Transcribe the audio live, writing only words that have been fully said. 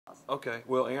Okay,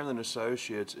 well, Aaron and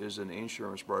Associates is an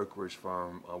insurance brokerage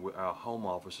firm. Our home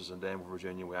office is in Danville,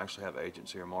 Virginia. We actually have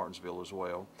agents here in Martinsville as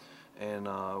well. And,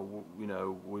 you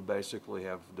know, we basically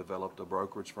have developed a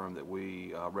brokerage firm that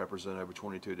we represent over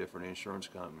 22 different insurance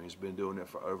companies. Been doing it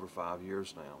for over 5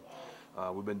 years now.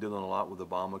 We've been dealing a lot with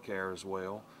Obamacare as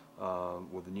well.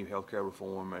 With the new healthcare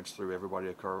reform, it's threw everybody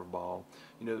a curveball.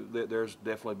 You know, there's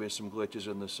definitely been some glitches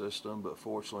in the system, but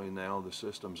fortunately now the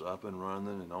system's up and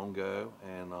running and on go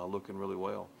and looking really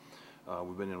well.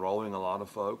 We've been enrolling a lot of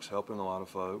folks, helping a lot of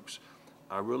folks.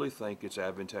 I really think it's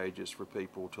advantageous for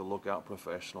people to look out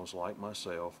professionals like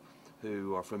myself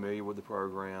who are familiar with the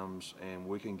programs, and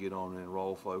we can get on and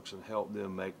enroll folks and help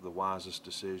them make the wisest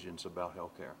decisions about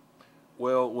healthcare.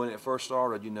 Well, when it first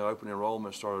started, you know, open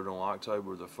enrollment started on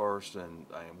October the 1st, and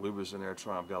we was in there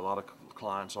trying. I've got a lot of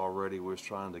clients already. We was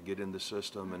trying to get in the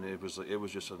system, and it was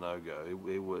just a no-go.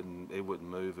 It wouldn't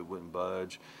move. It wouldn't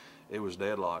budge. It was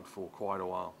deadlocked for quite a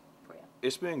while.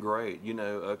 It's been great. You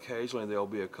know, occasionally there'll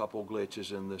be a couple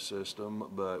glitches in the system,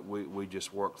 but we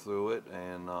just work through it,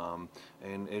 and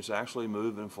it's actually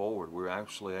moving forward. We're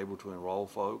actually able to enroll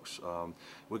folks.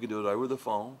 We can do it over the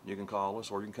phone. You can call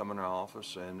us, or you can come in our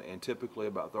office, and typically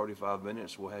about 35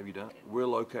 minutes we'll have you done. We're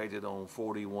located on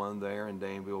 41 there in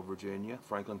Danville, Virginia,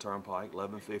 Franklin Turnpike,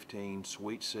 1115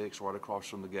 Suite 6, right across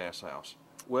from the gas house.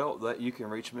 Well, you can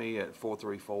reach me at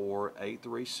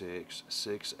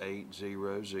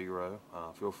 434-836-6800.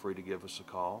 Feel free to give us a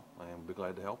call, and we'll be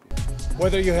glad to help you.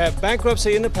 Whether you have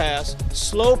bankruptcy in the past,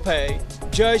 slow pay,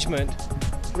 judgment,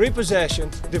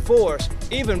 repossession, divorce,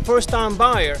 even first-time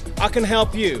buyer, I can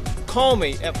help you. Call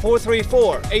me at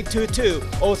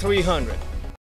 434-822-0300.